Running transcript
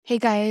Hey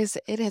guys,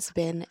 it has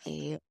been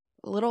a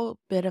little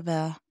bit of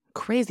a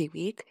crazy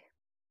week.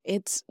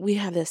 We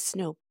have this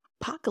snow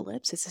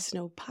apocalypse. It's a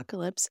snow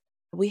apocalypse.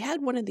 We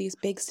had one of these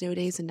big snow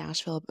days in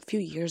Nashville a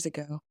few years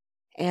ago,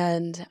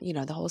 and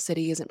the whole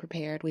city isn't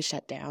prepared. We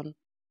shut down.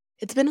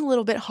 It's been a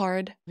little bit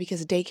hard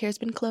because daycare's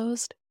been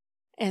closed,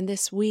 and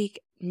this week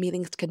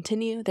meetings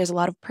continue. There's a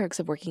lot of perks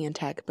of working in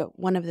tech, but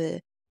one of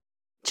the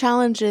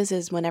challenges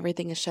is when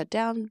everything is shut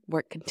down,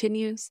 work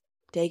continues.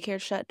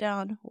 Daycare shut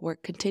down,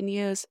 work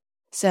continues.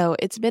 So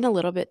it's been a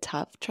little bit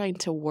tough trying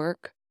to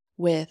work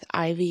with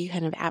Ivy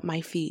kind of at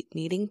my feet,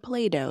 needing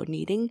Play-Doh,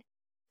 needing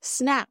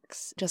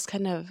snacks, just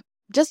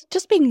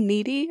being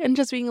needy and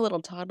just being a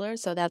little toddler.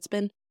 So that's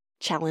been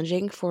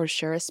challenging for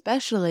sure,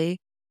 especially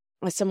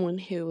as someone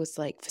who was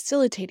like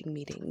facilitating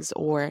meetings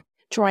or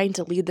trying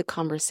to lead the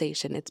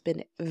conversation. It's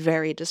been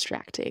very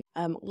distracting.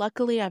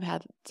 Luckily, I've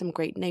had some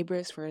great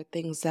neighbors for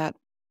things that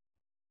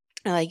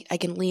I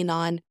can lean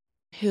on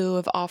who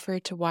have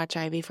offered to watch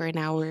Ivy for an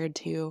hour or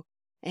two.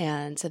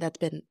 And so that's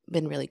been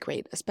really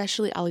great.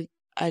 Especially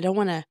I don't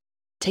want to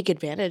take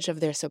advantage of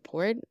their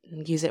support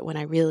and use it when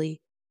I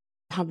really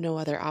have no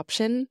other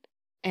option.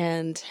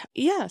 And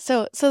yeah,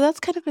 so that's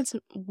kind of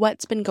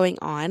what's been going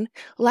on.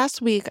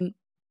 Last week, I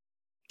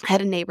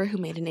had a neighbor who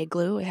made an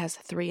igloo. It has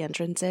 3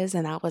 entrances,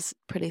 and that was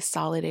pretty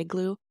solid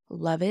igloo.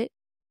 Love it.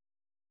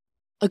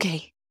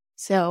 Okay,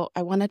 so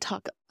I want to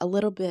talk a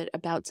little bit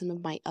about some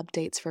of my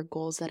updates for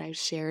goals that I've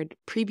shared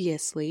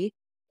previously.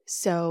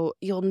 So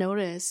you'll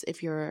notice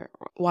if you're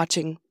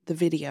watching the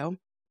video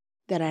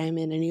that I'm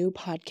in a new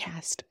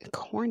podcast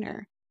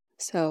corner.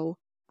 So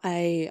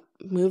I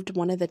moved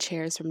one of the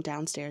chairs from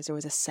downstairs. There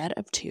was a set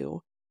of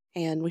 2,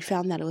 and we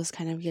found that it was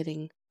kind of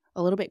getting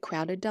a little bit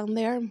crowded down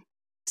there.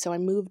 So I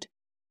moved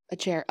a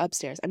chair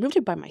upstairs. I moved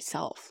it by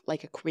myself,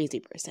 like a crazy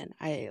person.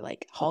 I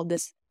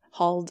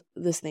hauled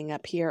this thing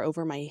up here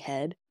over my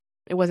head.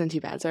 It wasn't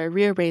too bad. So I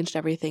rearranged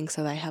everything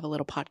so that I have a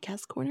little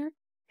podcast corner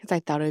because I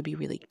thought it would be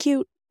really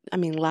cute. I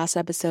mean, last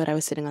episode I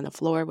was sitting on the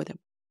floor with a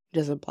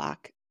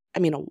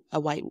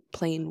white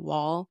plain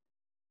wall.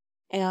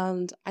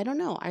 And I don't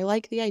know, I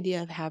like the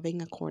idea of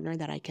having a corner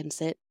that I can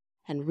sit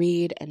and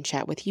read and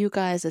chat with you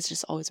guys. It's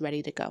just always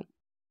ready to go.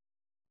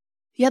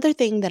 The other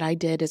thing that I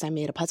did is I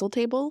made a puzzle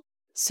table.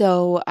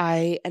 So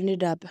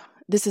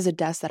this is a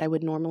desk that I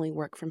would normally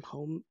work from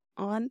home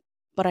on,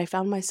 but I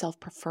found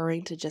myself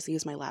preferring to just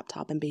use my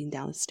laptop and being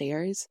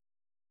downstairs.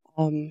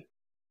 I'm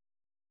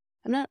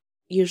not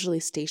usually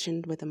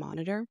stationed with a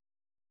monitor.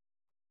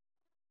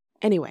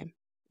 Anyway,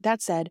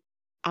 that said,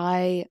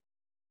 I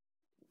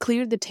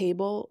cleared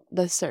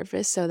the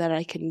surface so that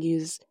I can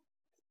use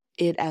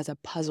it as a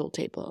puzzle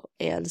table.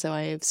 And so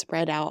I've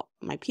spread out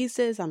my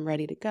pieces. I'm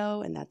ready to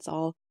go, and that's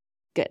all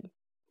good.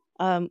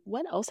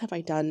 What else have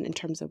I done in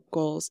terms of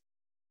goals?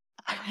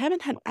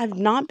 I've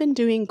not been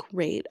doing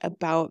great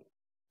about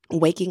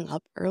waking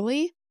up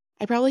early.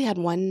 I probably had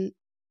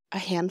a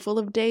handful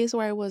of days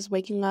where I was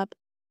waking up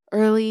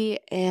early,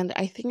 and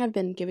I think I've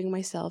been giving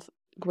myself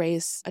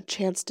grace a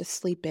chance to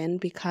sleep in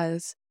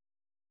because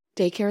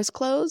daycare is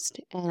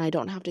closed and I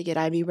don't have to get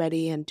Ivy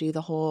ready and do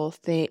the whole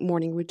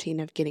morning routine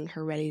of getting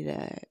her ready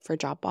for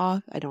drop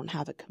off. I don't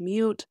have a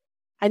commute.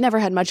 I never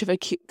had much of a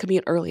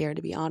commute earlier,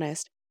 to be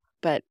honest,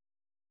 but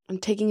I'm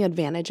taking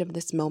advantage of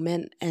this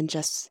moment and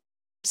just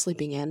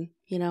sleeping in,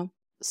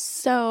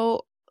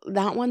 So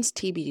that one's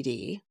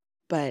TBD,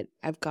 but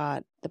I've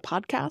got the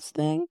podcast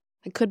thing.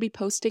 I could be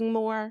posting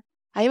more.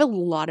 I have a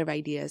lot of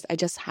ideas. I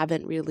just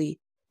haven't really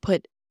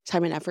put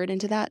time and effort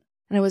into that.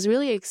 And I was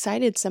really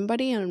excited.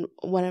 Somebody in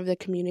one of the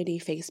community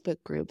Facebook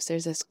groups,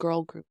 there's this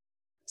girl group.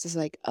 So it's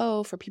like,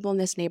 oh, for people in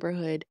this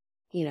neighborhood,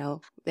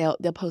 they'll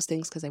post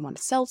things because they want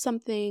to sell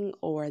something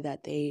or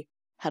that they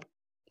had,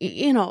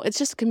 it's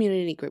just a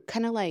community group,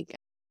 kind of like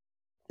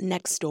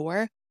next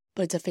door,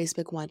 but it's a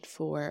Facebook one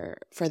for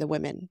the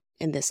women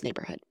in this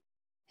neighborhood.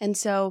 And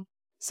so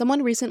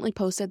someone recently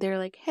posted, they're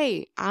like,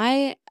 hey,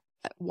 I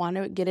want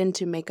to get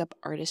into makeup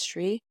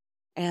artistry.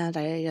 And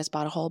I just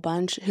bought a whole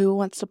bunch. Who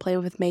wants to play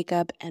with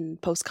makeup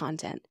and post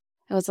content?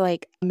 It was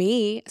like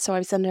me. So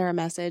I sent her a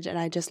message, and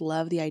I just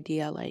love the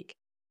idea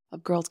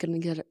of girls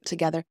getting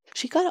together.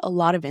 She got a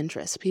lot of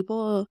interest.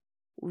 People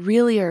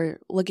really are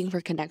looking for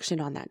connection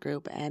on that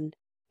group. And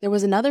there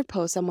was another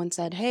post. Someone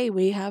said, hey,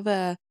 we have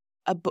a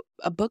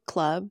book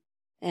club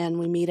and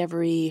we meet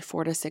every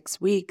 4 to 6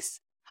 weeks.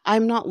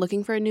 I'm not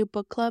looking for a new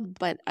book club,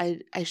 but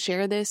I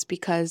share this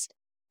because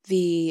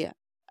the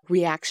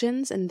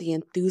reactions and the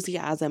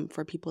enthusiasm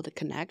for people to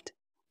connect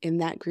in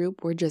that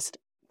group were just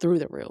through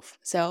the roof.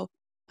 So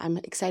I'm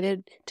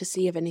excited to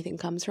see if anything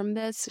comes from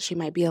this. She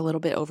might be a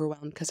little bit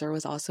overwhelmed because there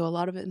was also a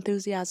lot of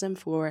enthusiasm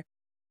for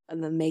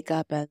the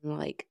makeup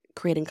and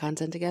creating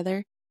content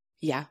together.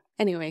 Yeah.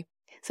 Anyway,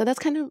 so that's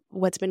kind of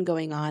what's been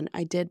going on.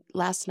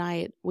 Last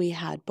night we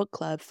had book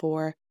club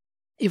for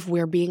If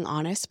We're Being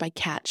Honest by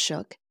Kat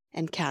Shook,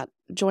 and Kat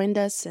joined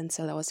us. And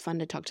so that was fun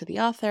to talk to the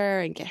author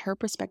and get her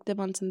perspective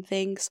on some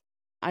things.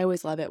 I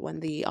always love it when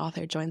the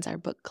author joins our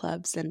book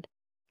clubs, and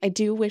I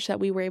do wish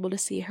that we were able to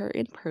see her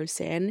in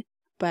person,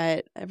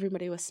 but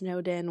everybody was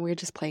snowed in. We were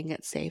just playing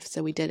it safe,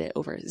 so we did it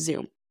over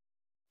Zoom.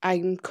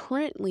 I'm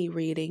currently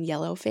reading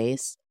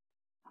Yellowface,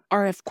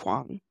 R.F.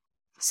 Kuang.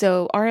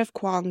 So R.F.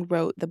 Kuang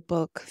wrote the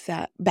book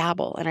that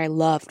Babel, and I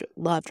loved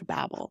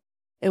Babel.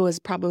 It was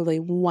probably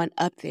one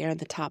up there in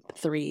the top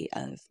 3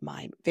 of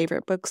my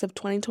favorite books of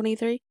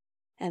 2023.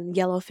 And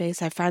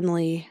Yellowface, I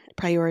finally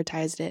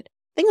prioritized it.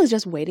 I think I was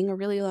just waiting a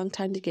really long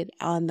time to get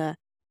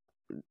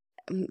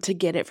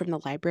it from the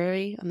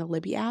library on the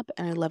Libby app,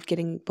 and I love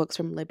getting books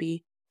from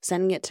Libby,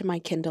 sending it to my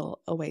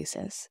Kindle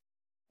Oasis,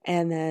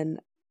 and then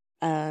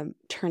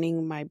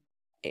turning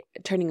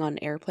on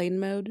airplane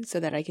mode so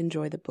that I can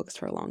enjoy the books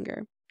for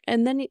longer.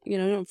 And then, you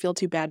don't feel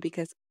too bad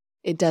because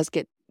it does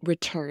get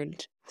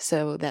returned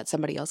so that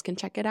somebody else can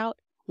check it out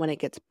when it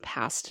gets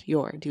past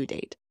your due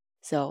date.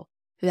 So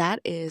that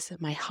is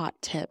my hot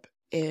tip.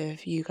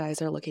 If you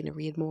guys are looking to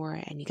read more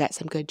and you got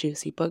some good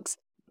juicy books,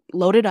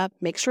 load it up.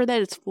 Make sure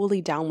that it's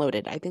fully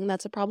downloaded. I think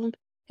that's a problem.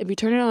 If you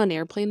turn it on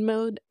airplane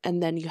mode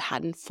and then you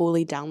hadn't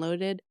fully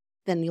downloaded,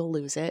 then you'll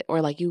lose it, or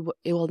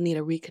it will need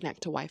to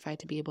reconnect to Wi-Fi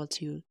to be able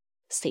to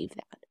save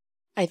that.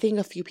 I think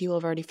a few people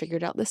have already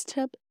figured out this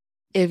tip.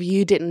 If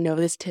you didn't know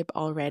this tip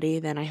already,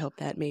 then I hope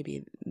that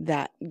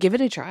give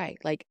it a try.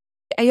 I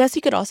guess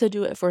you could also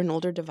do it for an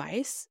older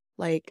device.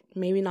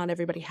 Maybe not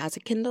everybody has a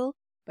Kindle,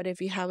 but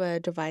if you have a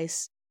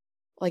device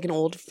like an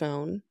old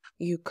phone,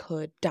 you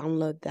could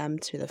download them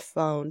to the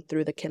phone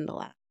through the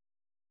Kindle app,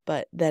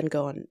 but then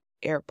go on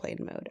airplane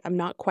mode. I'm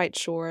not quite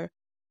sure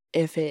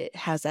if it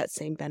has that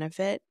same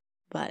benefit,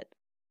 but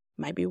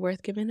might be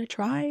worth giving a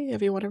try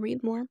if you want to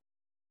read more.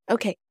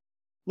 Okay,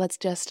 let's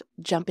just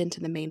jump into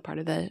the main part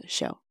of the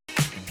show.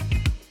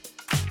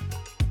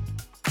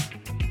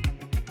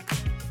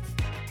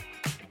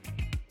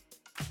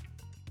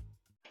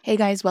 Hey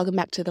guys, welcome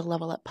back to the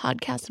Level Up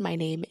Podcast. My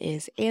name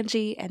is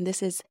Angie, and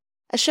this is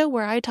a show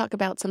where I talk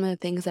about some of the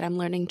things that I'm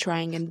learning,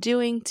 trying, and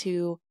doing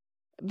to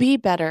be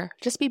better,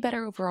 just be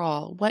better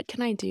overall. What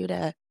can I do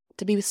to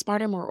be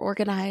smarter, more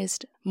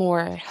organized,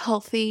 more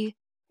healthy?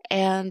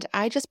 And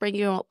I just bring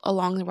you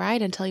along the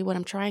ride and tell you what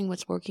I'm trying,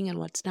 what's working, and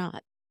what's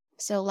not.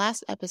 So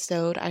last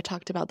episode, I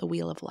talked about the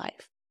wheel of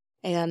life.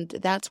 And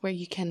that's where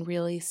you can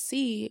really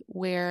see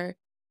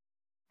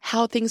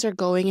how things are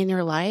going in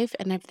your life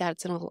and if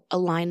that's in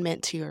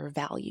alignment to your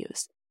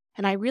values.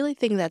 And I really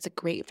think that's a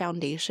great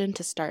foundation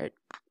to start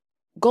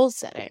goal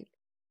setting.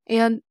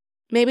 And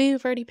maybe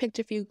you've already picked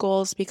a few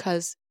goals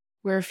because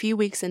we're a few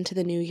weeks into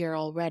the new year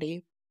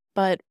already,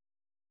 but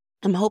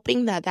I'm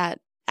hoping that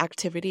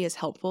activity is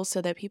helpful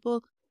so that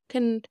people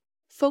can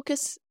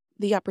focus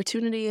the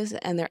opportunities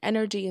and their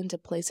energy into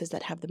places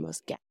that have the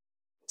most gap.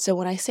 So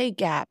when I say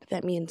gap,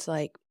 that means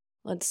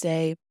let's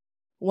say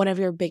one of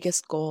your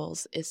biggest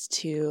goals is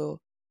to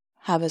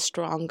have a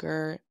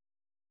stronger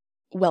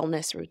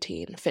wellness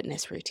routine,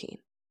 fitness routine,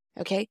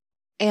 okay?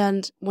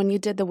 And when you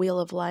did the Wheel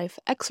of Life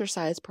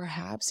exercise,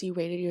 perhaps you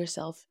rated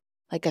yourself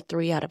like a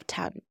 3 out of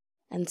 10.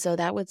 And so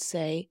that would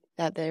say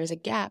that there's a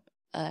gap,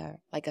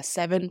 like a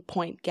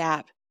 7-point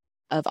gap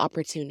of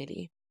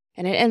opportunity.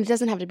 And it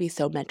doesn't have to be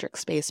so metric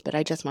spaced, but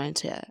I just wanted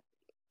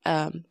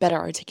to better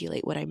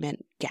articulate what I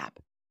meant gap.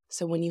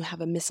 So when you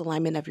have a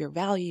misalignment of your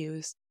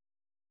values,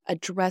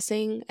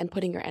 addressing and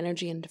putting your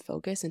energy into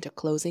focus into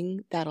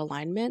closing that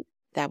alignment,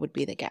 that would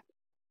be the gap.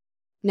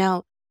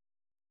 Now,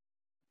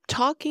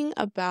 talking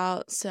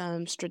about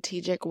some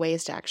strategic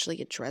ways to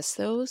actually address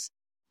those,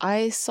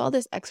 I saw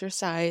this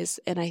exercise,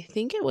 and I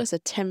think it was a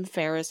Tim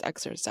Ferriss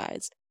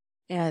exercise,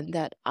 and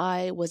that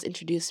I was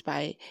introduced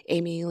by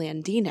Amy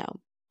Landino.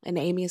 And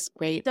Amy is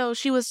great. So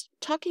she was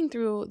talking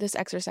through this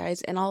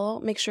exercise, and I'll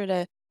make sure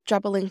to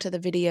drop a link to the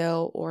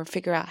video or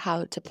figure out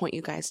how to point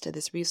you guys to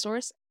this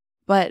resource.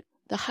 But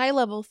the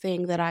high-level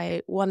thing that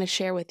I want to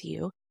share with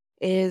you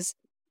is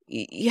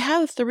you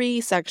have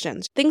 3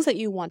 sections: things that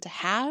you want to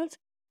have,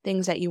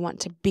 things that you want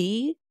to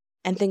be,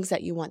 and things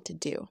that you want to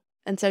do.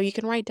 And so you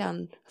can write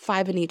down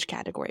 5 in each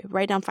category.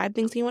 Write down 5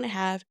 things you want to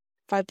have,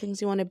 5 things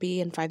you want to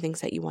be, and 5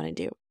 things that you want to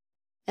do.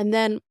 And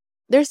then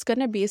there's going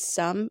to be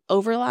some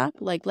overlap.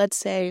 Like, let's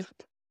say,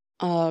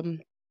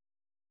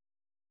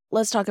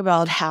 let's talk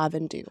about have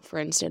and do. For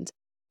instance,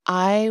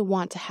 I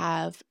want to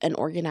have an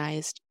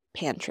organized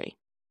pantry.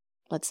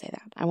 Let's say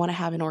that. I want to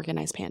have an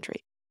organized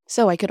pantry.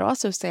 So I could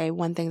also say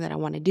one thing that I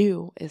want to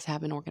do is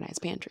have an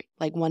organized pantry.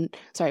 One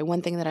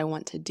thing that I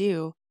want to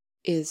do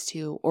is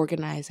to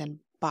organize and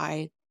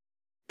buy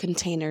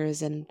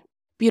containers and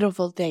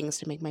beautiful things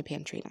to make my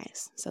pantry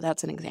nice. So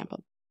that's an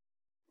example.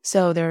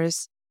 So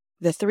there's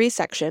the 3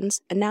 sections,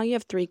 and now you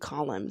have 3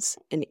 columns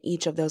in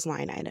each of those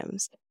line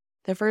items.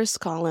 The first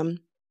column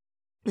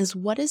is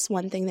what is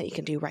one thing that you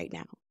can do right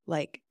now?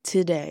 Like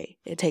today,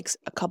 it takes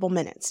a couple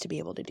minutes to be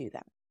able to do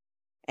that.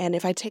 And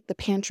if I take the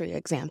pantry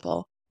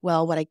example,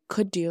 well, what I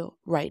could do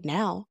right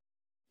now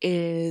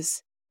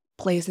is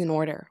place an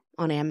order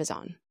on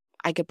Amazon.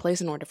 I could place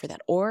an order for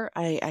that, or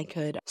I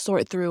could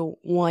sort through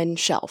one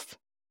shelf.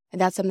 And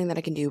that's something that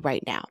I can do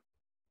right now.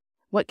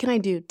 What can I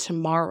do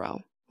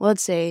tomorrow? Well,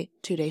 let's say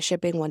 2-day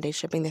shipping, 1-day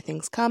shipping, the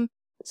things come.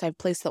 So I've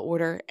placed the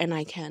order and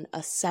I can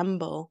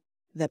assemble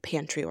the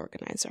pantry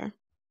organizer.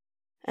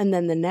 And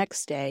then the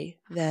next day,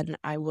 then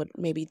I would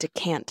maybe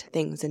decant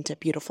things into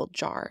beautiful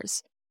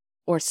jars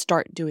or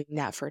start doing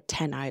that for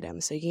 10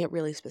 items. So you can get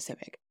really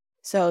specific.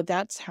 So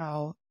that's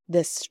how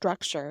this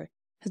structure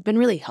has been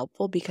really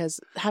helpful, because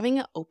having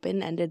an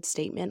open-ended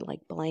statement like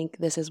blank,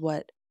 this is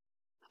what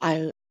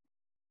I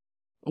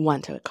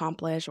want to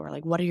accomplish, or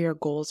like, what are your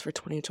goals for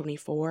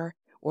 2024,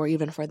 or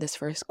even for this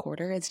first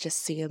quarter, it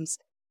just seems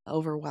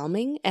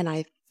overwhelming. And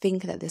I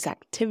think that this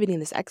activity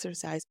and this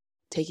exercise,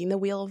 taking the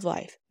wheel of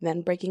life,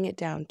 then breaking it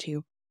down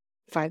to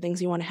 5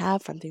 things you want to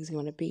have, 5 things you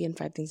want to be, and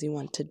 5 things you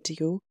want to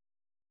do,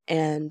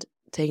 and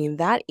taking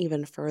that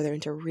even further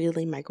into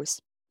really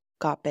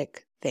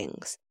microscopic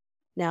things.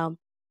 Now,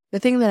 the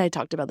thing that I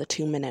talked about, the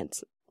 2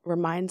 minutes,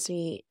 reminds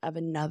me of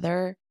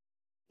another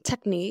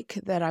technique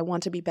that I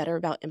want to be better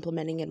about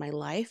implementing in my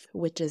life,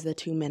 which is the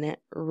 2-minute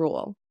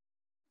rule.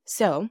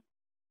 So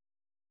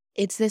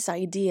it's this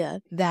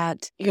idea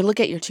that you look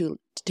at your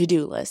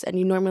to-do list and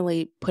you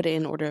normally put it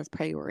in order of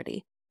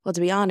priority. Well,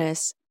 to be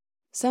honest,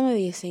 some of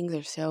these things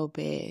are so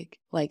big,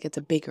 like it's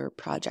a bigger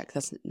project.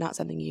 That's not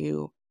something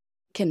you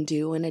can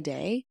do in a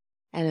day.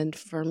 And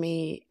for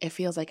me, it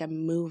feels like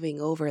I'm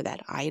moving over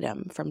that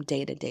item from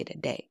day to day to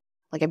day.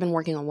 Like I've been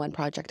working on one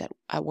project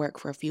at work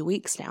for a few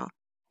weeks now,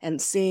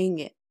 and seeing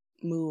it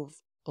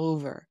move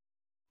over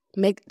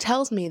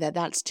tells me that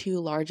that's too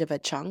large of a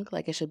chunk.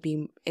 Like it should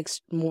be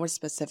more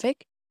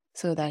specific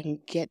so that I can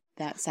get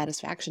that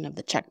satisfaction of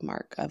the check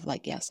mark of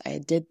like, yes, I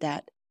did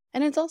that.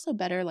 And it's also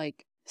better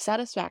like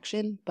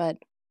satisfaction, but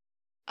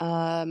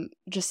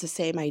just the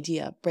same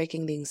idea,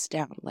 breaking things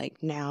down, like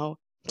now,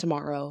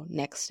 tomorrow,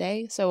 next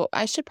day. So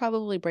I should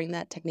probably bring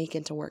that technique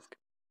into work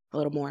a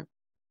little more.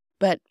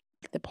 But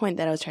the point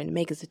that I was trying to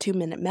make is the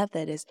 2-minute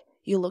method is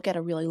you look at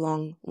a really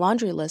long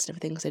laundry list of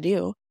things to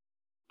do.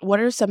 What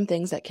are some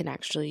things that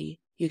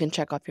you can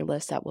check off your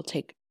list that will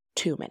take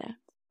 2 minutes?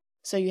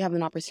 So you have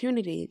an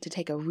opportunity to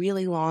take a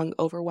really long,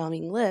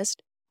 overwhelming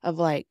list of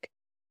like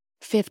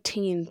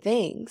 15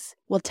 things.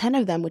 Well, 10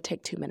 of them would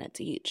take 2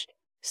 minutes each.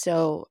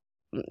 So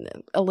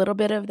a little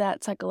bit of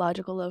that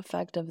psychological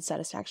effect of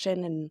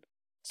satisfaction, and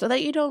so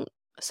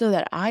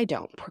that I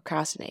don't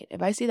procrastinate.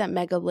 If I see that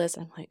mega list,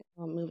 I'm like,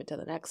 I'll move it to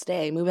the next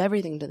day, move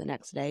everything to the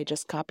next day,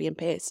 just copy and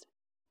paste.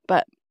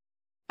 But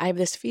I have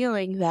this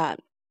feeling that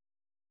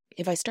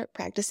if I start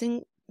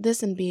practicing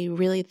this and be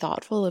really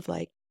thoughtful of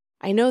like,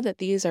 I know that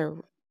these are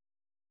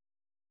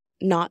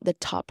not the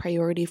top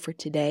priority for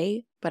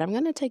today, but I'm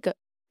going to take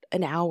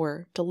an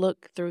hour to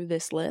look through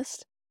this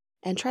list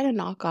and try to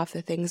knock off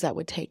the things that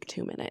would take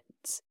 2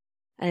 minutes.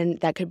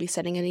 And that could be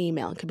sending an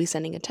email, it could be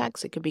sending a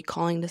text, it could be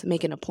calling to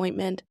make an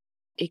appointment.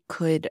 It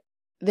could,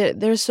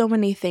 there's so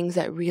many things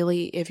that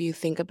really, if you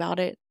think about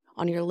it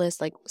on your list,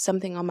 like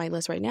something on my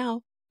list right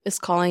now is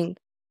calling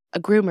a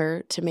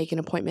groomer to make an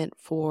appointment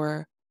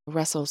for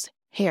Russell's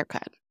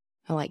haircut.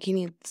 Like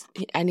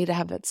I need to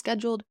have that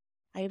scheduled.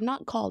 I have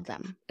not called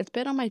them. It's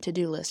been on my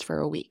to-do list for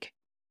a week,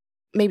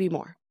 maybe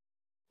more,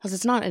 because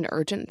it's not an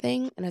urgent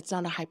thing and it's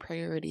not a high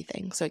priority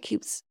thing. So it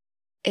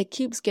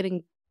keeps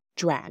getting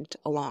dragged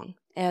along.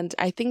 And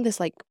I think this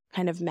like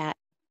kind of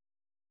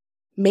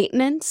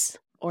maintenance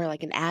or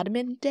like an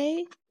admin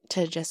day,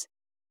 to just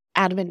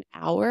admin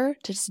hour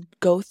to just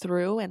go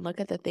through and look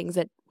at the things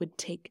that would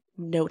take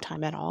no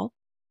time at all.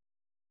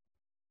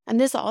 And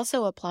this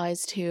also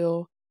applies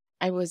to,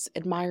 I was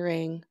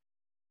admiring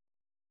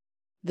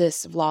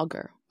this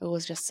vlogger. It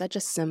was just such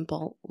a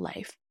simple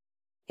life.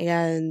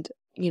 And,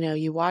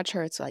 you watch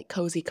her, it's like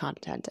cozy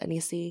content, and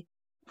you see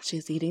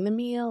she's eating the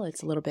meal.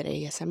 It's a little bit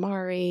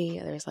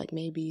ASMR-y. There's like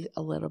maybe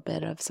a little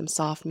bit of some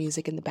soft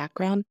music in the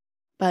background,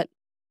 but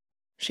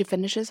she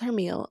finishes her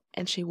meal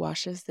and she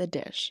washes the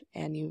dish.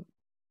 And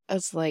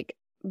it's like,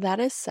 that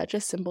is such a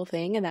simple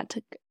thing. And that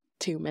took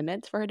 2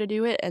 minutes for her to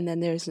do it. And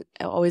then there's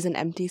always an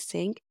empty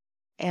sink.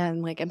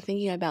 And like, I'm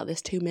thinking about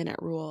this 2-minute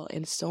rule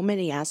in so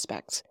many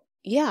aspects.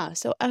 Yeah.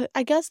 So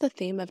I guess the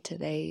theme of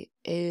today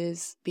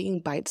is being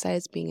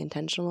bite-sized, being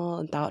intentional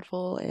and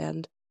thoughtful,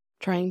 and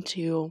trying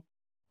to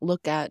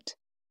look at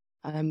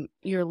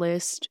your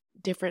list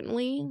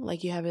differently.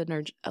 Like you have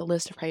a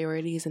list of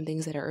priorities and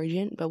things that are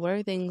urgent, but what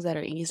are things that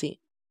are easy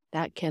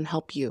that can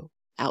help you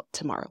out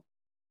tomorrow?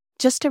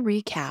 Just to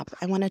recap,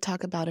 I want to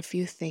talk about a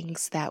few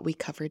things that we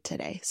covered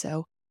today.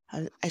 So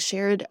I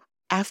shared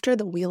after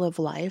the Wheel of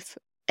Life,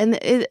 and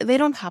they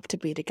don't have to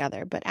be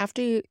together, but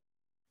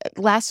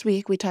last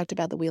week we talked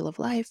about the Wheel of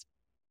Life.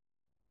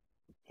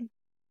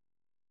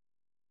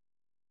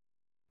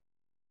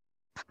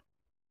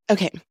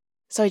 Okay,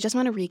 so I just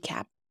want to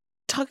recap.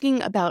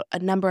 Talking about a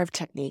number of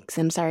techniques.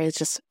 I'm sorry, it's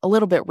just a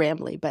little bit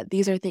rambly, but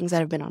these are things that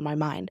have been on my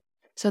mind.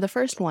 So the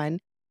first one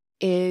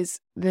is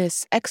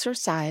this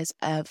exercise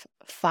of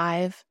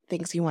 5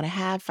 things you want to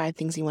have, 5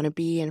 things you want to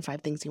be, and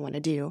 5 things you want to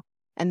do.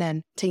 And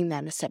then taking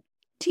that a step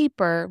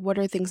deeper, what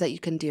are things that you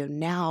can do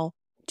now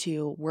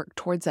to work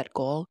towards that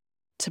goal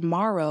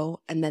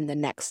tomorrow and then the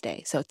next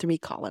day? So 3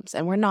 columns.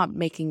 And we're not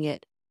making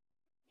it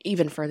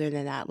even further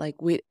than that.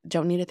 Like we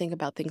don't need to think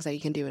about things that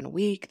you can do in a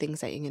week,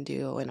 things that you can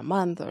do in a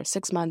month or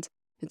 6 months.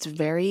 It's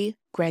very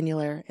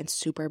granular and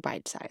super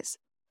bite-sized.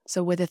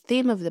 So with the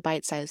theme of the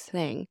bite-sized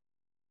thing,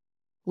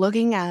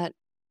 looking at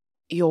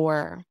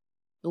your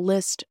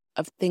list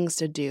of things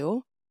to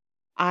do,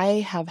 I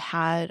have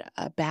had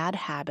a bad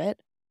habit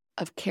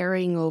of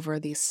carrying over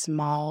these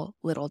small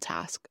little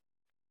tasks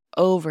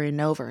over and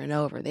over and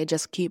over. They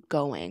just keep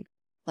going.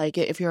 Like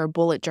if you're a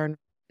bullet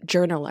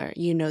journaler,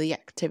 you know the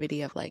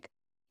activity of like,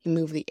 you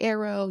move the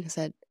arrow, you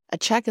said a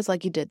check is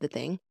like you did the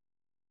thing.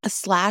 A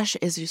slash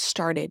is you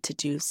started to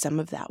do some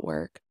of that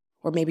work,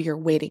 or maybe you're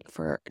waiting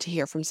to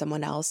hear from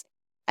someone else.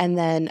 And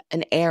then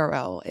an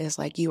arrow is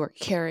like you are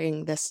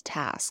carrying this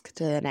task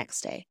to the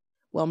next day.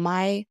 Well,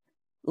 my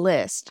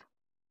list,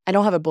 I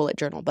don't have a bullet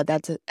journal, but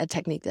that's a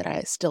technique that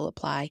I still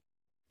apply,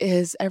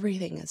 is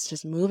everything is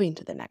just moving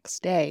to the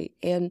next day.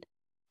 And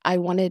I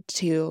wanted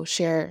to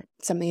share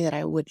something that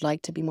I would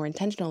like to be more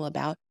intentional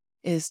about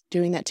is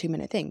doing that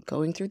 2-minute thing,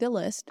 going through the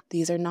list.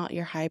 These are not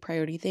your high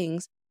priority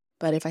things,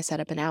 but if I set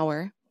up an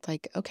hour, it's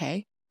like,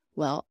 okay,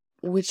 well,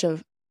 what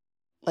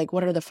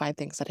are the 5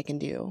 things that I can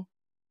do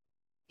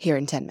here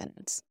in 10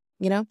 minutes,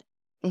 you know?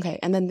 Okay.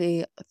 And then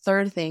the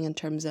third thing in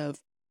terms of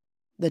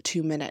the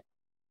 2-minute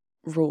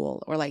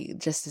rule, or like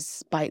just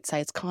this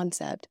bite-sized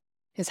concept,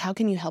 is how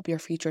can you help your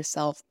future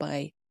self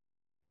by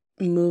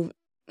moving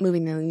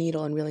the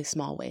needle in really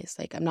small ways?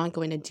 Like, I'm not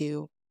going to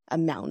do a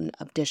mountain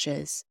of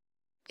dishes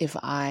if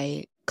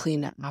I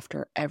clean up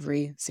after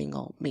every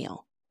single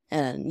meal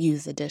and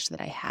use the dish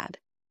that I had.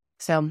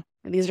 So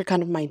these are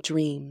kind of my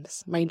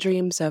dreams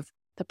of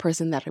the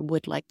person that I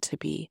would like to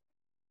be.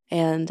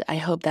 And I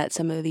hope that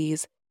some of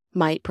these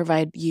might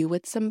provide you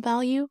with some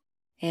value.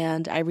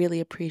 And I really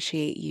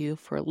appreciate you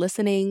for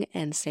listening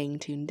and staying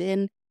tuned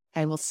in.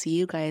 I will see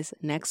you guys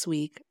next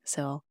week.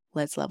 So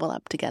let's level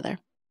up together.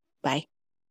 Bye.